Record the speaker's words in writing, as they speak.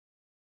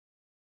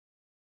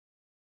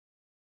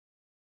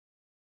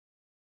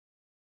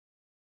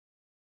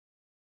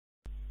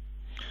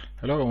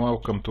Hello and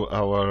welcome to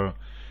our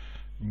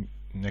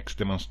next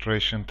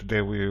demonstration.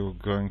 Today we're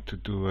going to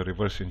do a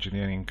reverse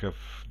engineering of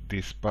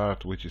this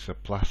part, which is a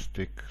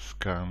plastic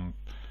scan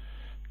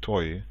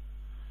toy,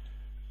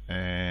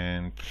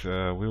 and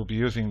we'll be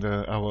using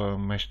our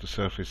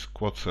Mesh2Surface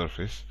quad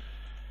surface.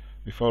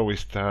 Before we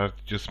start,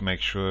 just make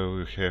sure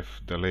we have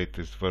the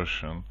latest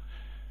version.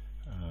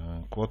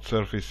 Quad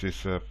surface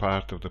is a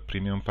part of the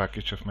premium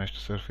package of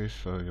Mesh2Surface,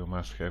 so you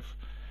must have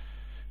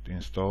it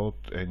installed,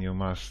 and you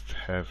must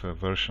have a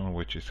version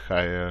which is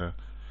higher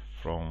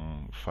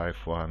from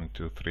 5.1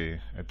 to 3.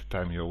 At the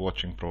time you're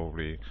watching,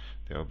 probably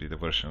there will be the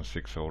version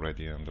 6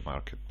 already on the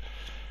market.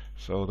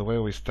 So the way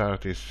we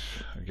start is,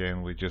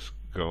 again, we just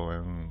go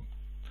and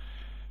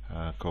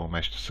call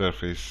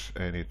Mesh2Surface,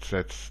 and it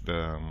sets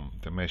the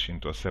mesh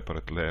into a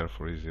separate layer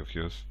for ease of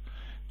use.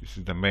 This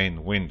is the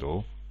main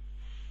window,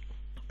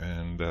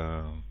 and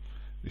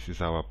this is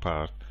our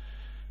part.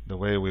 The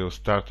way we'll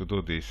start to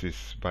do this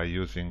is by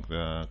using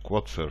the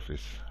quad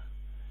surface,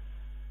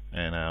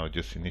 and I'll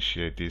just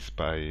initiate this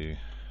by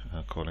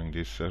calling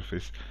this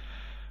surface.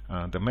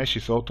 The mesh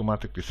is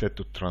automatically set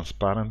to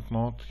transparent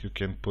mode. You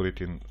can put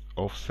it in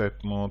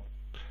offset mode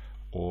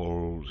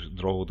or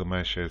draw the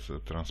mesh as a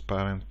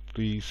transparent.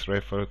 Please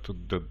refer to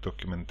the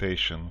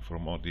documentation for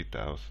more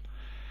details.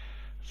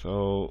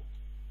 So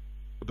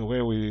the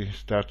way we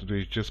start to do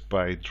it just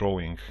by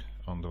drawing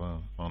on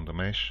the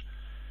mesh.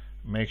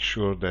 Make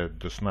sure that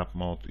the snap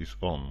mode is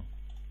on,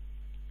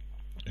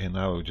 and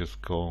I will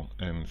just go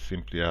and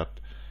simply add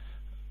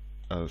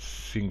a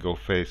single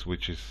face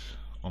which is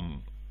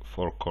on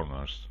 4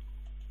 corners.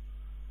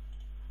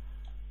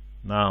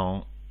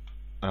 Now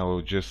I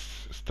will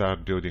just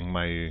start building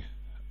my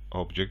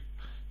object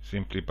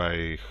simply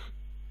by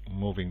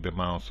moving the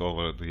mouse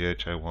over the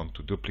edge I want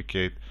to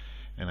duplicate,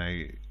 and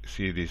I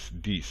see this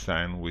D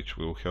sign which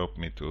will help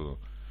me to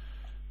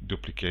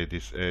duplicate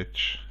this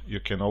edge. You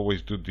can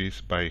always do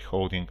this by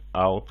holding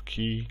Alt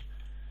key,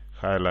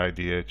 highlight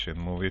the edge and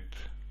move it,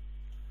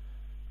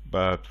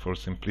 but for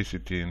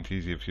simplicity and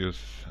ease of use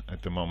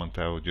at the moment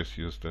I will just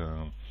use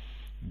the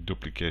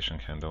duplication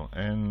handle,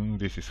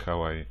 and this is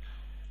how I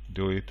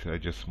do it. I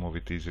just move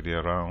it easily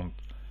around,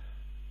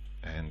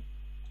 and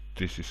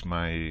this is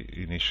my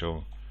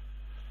initial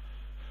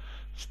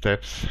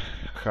steps.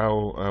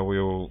 How I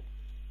will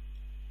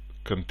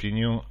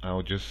continue,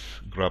 I'll just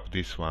grab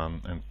this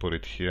one and put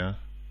it here,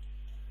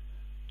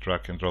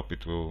 drag and drop,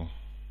 it will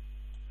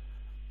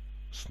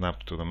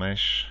snap to the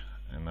mesh,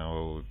 and I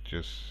will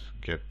just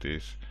get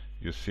this.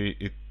 You see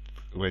it,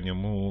 when you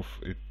move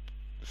it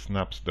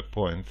snaps the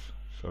points,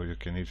 so you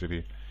can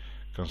easily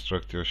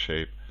construct your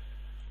shape.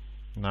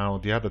 Now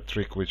the other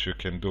trick which you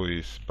can do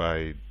is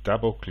by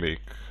double click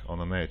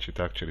on an edge,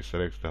 it actually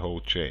selects the whole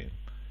chain,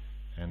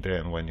 and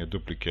then when you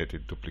duplicate,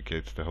 it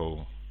duplicates the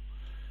whole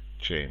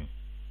chain.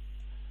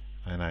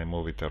 And I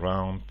move it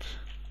around,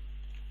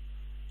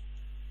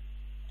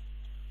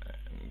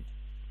 and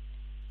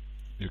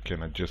you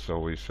can adjust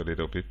always a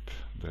little bit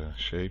the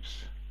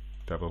shapes.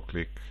 Double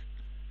click,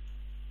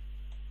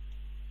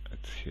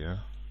 it's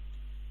here,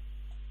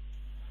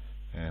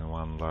 and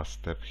one last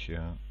step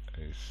here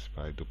is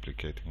by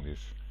duplicating this,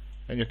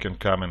 and you can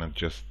come and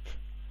adjust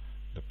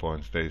the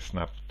points. They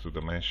snap to the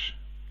mesh.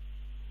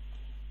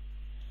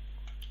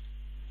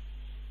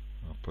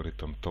 I'll put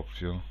it on top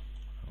view,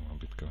 a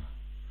bit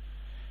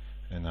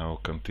and I'll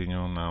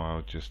continue. Now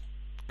I'll just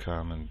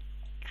come and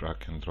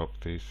drag and drop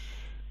this.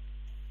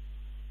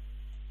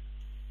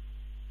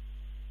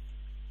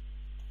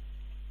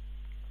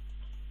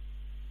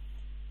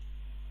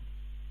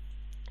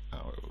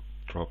 I'll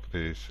drop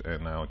this,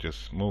 and I'll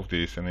just move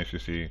this, and if you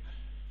see,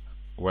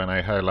 when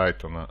I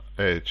highlight on an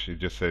edge, it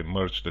just says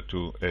merge the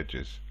two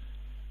edges,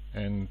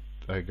 and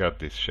I got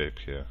this shape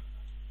here,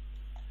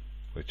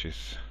 which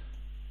is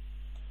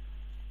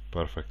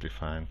perfectly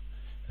fine.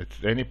 At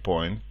any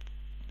point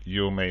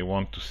you may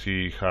want to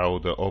see how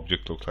the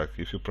object looks like.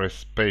 If you press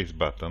space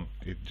button,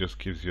 it just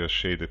gives you a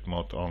shaded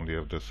mode only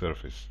of the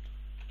surface.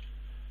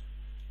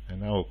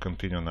 And I will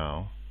continue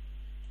now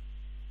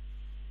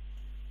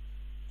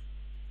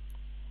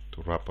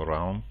to wrap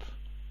around.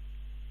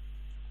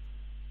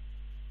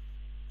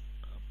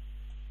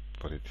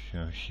 Put it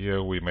here.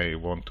 Here we may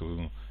want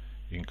to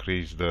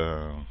increase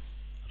the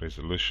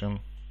resolution.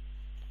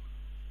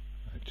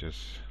 I just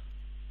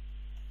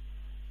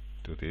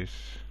do this.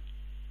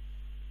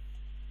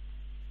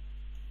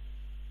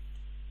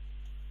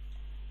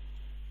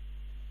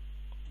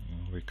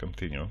 We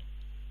continue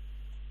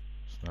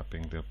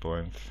snapping the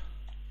points,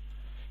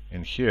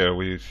 and here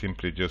we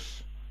simply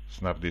just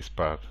snap this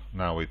part.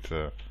 Now it's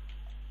the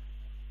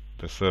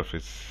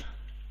surface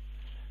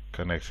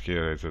connects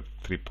here as a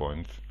 3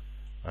 point.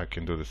 I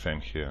can do the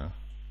same here,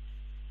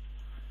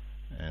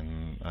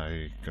 and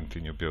I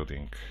continue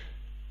building.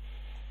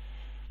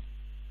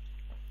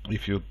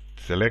 If you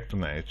select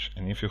an edge,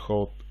 and if you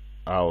hold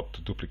Alt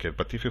to duplicate,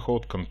 but if you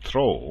hold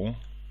Control,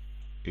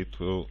 it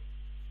will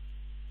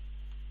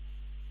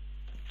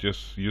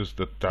just use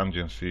the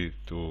tangency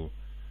to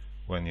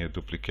when you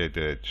duplicate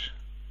the edge.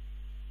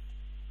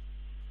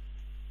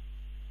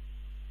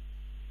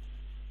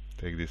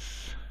 take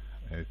this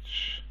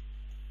edge,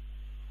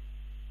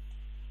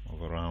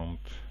 move around,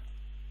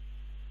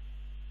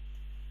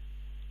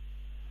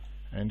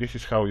 and this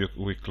is how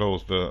we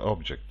close the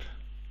object.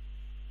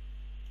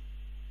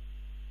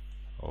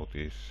 All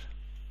this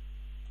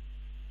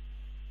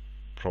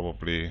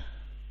probably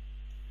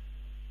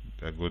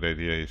a good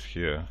idea is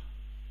here.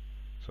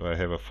 So I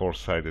have a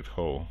four-sided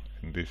hole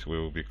and this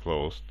will be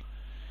closed.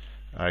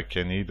 I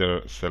can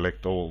either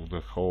select all the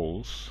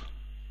holes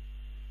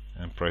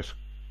and press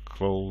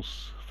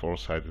close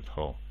four-sided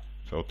hole,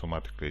 so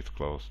automatically it's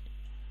closed.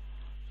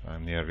 So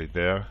I'm nearly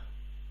there.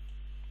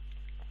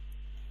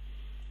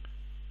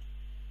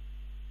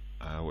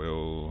 I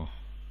will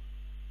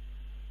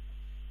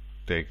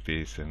take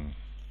this and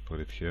put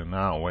it here.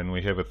 Now when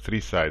we have a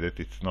three-sided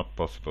it's not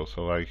possible,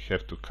 so I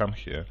have to come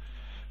here,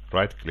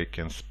 right click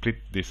and split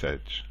this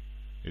edge.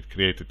 It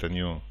created a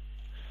new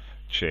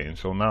chain,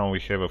 so now we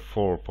have a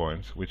 4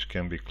 points which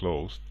can be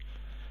closed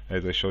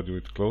as I showed you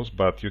it closed,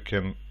 but you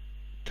can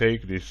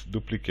take this,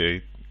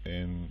 duplicate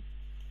and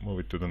move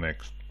it to the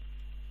next.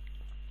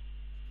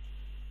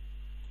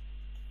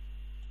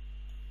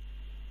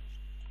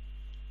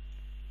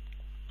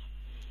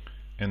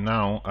 And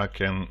now I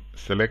can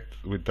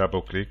select with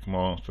double click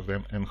most of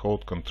them and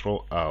hold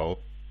Ctrl Alt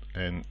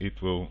and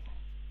it will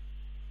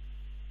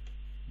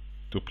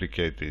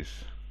duplicate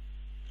this,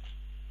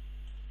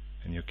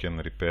 and you can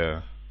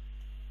repair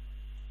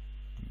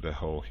the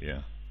hole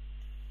here.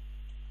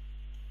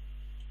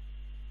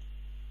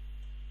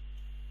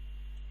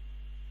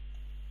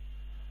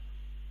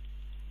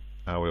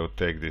 I will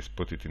take this,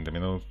 put it in the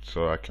middle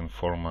so I can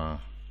form a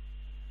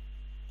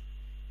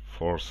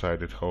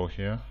four-sided hole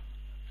here,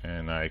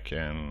 and I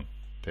can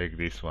take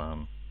this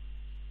one,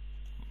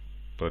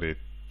 put it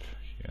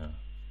here,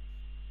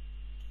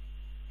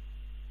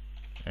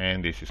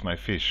 and this is my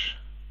fish.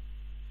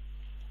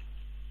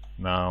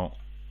 Now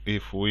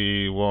if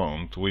we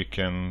want, we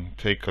can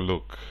take a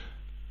look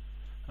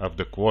of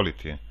the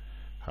quality,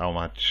 how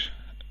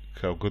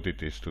good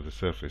it is to the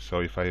surface. So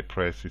if I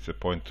press, it's a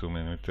 0.2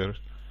 millimeters,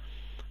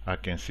 I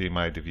can see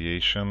my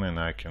deviation and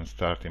I can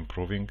start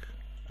improving.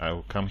 I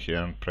will come here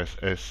and press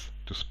S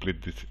to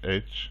split this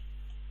edge,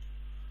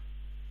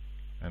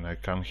 and I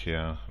come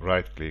here,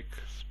 right click,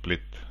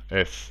 split,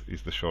 S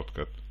is the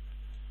shortcut,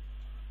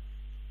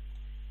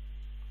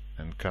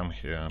 and come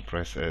here and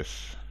press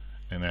S,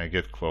 and I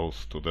get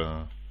close to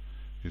the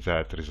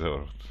desired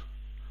result.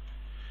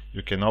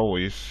 You can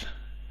always,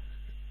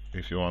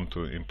 if you want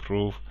to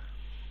improve,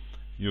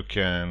 you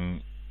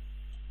can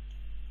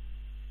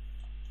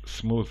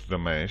smooth the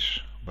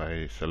mesh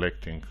by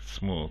selecting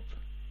smooth,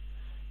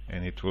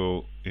 and it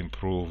will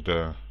improve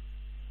the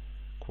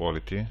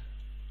quality.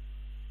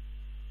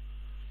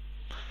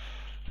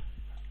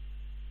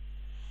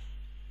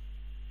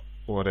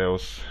 What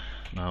else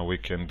now we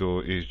can do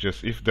is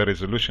just, if the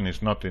resolution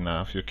is not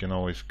enough, you can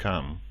always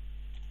come,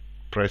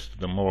 press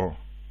the more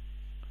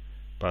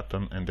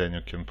button, and then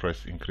you can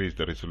press increase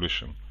the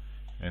resolution,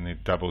 and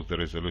it doubles the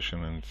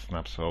resolution and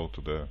snaps all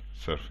to the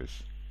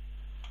surface.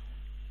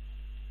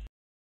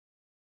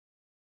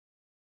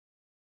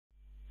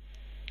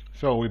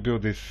 So we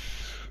build this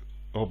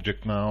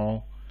object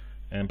now,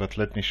 but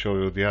let me show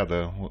you the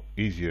other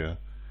easier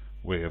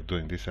way of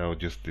doing this. I'll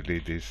just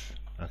delete this.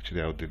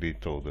 Actually, I'll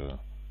delete all the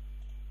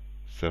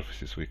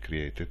surfaces we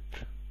created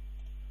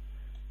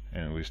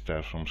and we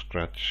start from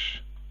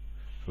scratch.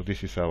 So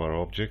this is our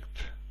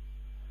object,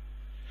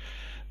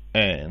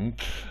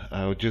 and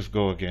I'll just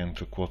go again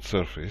to quad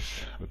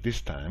surface, but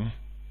this time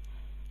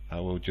I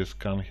will just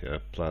come here,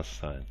 plus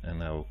sign,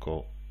 and I will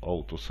go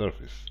auto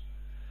surface.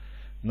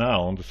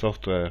 Now the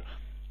software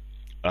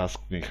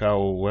asks me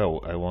how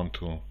well I want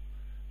to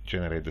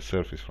generate the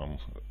surface from.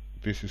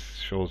 This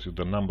shows you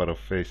the number of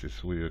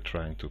faces we are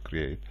trying to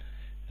create,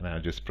 and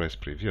I'll just press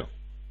preview,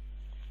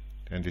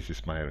 and this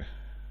is my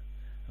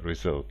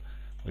result,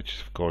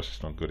 which of course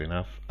is not good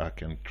enough. I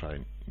can try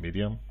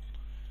medium.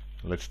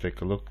 Let's take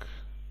a look.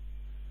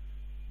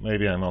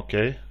 Maybe I'm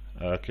okay.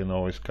 I can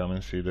always come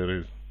and see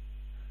the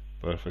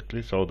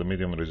perfectly, so the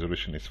medium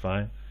resolution is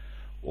fine.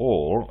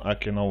 Or I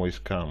can always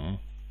come,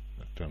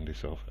 turn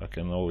this off, I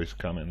can always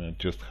come and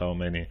adjust how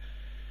many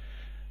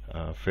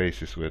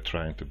faces we're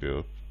trying to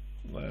build.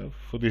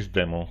 For this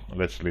demo,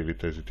 let's leave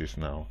it as it is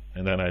now,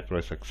 and then I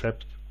press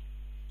accept,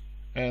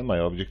 and my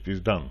object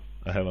is done.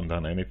 I haven't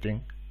done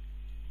anything.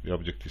 The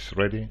object is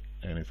ready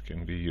and it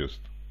can be used.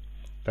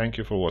 Thank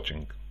you for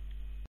watching.